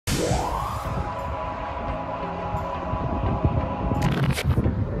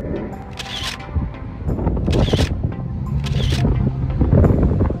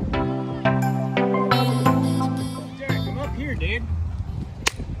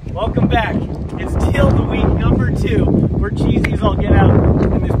Welcome back. It's Deal of the Week number 2. We're cheesy as all get out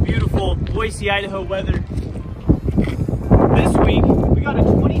in this beautiful Boise, Idaho weather. This week, we got a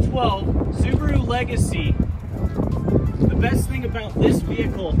 2012 Subaru Legacy. The best thing about this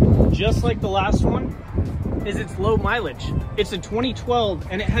vehicle, just like the last one, is it's low mileage. It's a 2012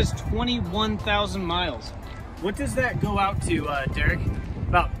 and it has 21,000 miles. What does that go out to, Derek?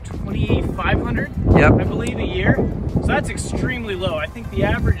 About 2,500, yep, I believe, a year. So that's extremely low. I think the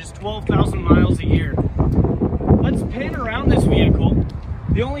average is 12,000 miles a year. Let's pan around this vehicle.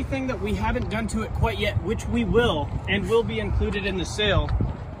 The only thing that we haven't done to it quite yet, which we will, and will be included in the sale,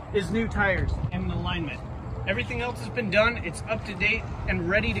 is new tires and alignment. Everything else has been done. It's up to date and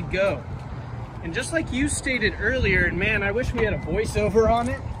ready to go. And just like you stated earlier, and man, I wish we had a voiceover on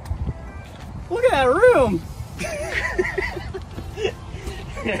it. Look at that room.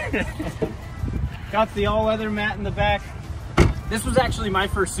 Got the all-weather mat in the back. This was actually my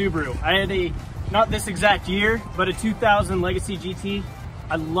first Subaru. I had a, not this exact year, but a 2000 Legacy GT.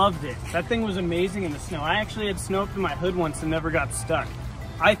 I loved it. That thing was amazing in the snow. I actually had snow up in my hood once and never got stuck.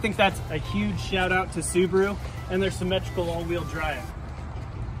 I think that's a huge shout out to Subaru and their symmetrical all-wheel drive.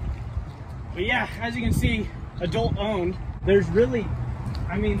 But yeah, as you can see, adult owned. There's really,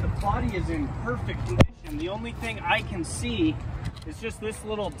 I mean, the body is in perfect condition. The only thing I can see is just this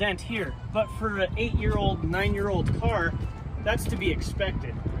little dent here. But for an 8-year-old, 9-year-old car, that's to be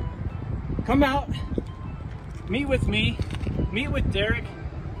expected. Come out, meet with me, meet with Derek.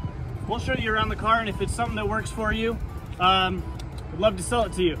 We'll show you around the car, and if it's something that works for you, I'd love to sell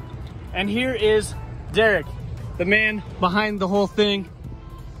it to you. And here is Derek, the man behind the whole thing.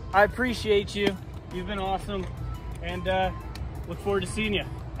 I appreciate you. You've been awesome, and look forward to seeing you.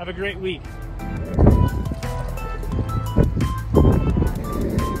 Have a great week.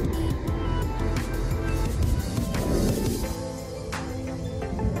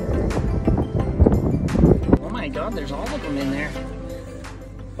 Oh my God, there's all of them in there.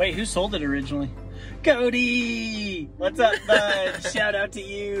 Wait, who sold it originally? Cody! What's up, bud? Shout out to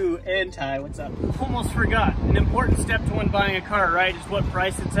you. And Ty, what's up? Almost forgot. An important step to when buying a car, right, is what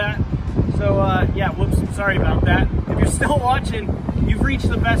price it's at. So, yeah, whoops, sorry about that. If you're still watching, you've reached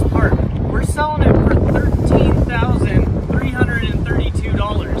the best part. We're selling it for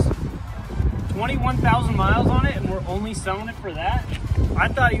 $13,332. 21,000 miles on it, and we're only selling it for that? I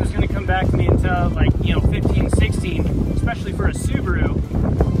thought he was going to come back to me and tell, like, you know, 15, 16, especially for a Subaru.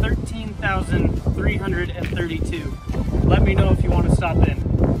 13,332. Let me know if you want to stop in.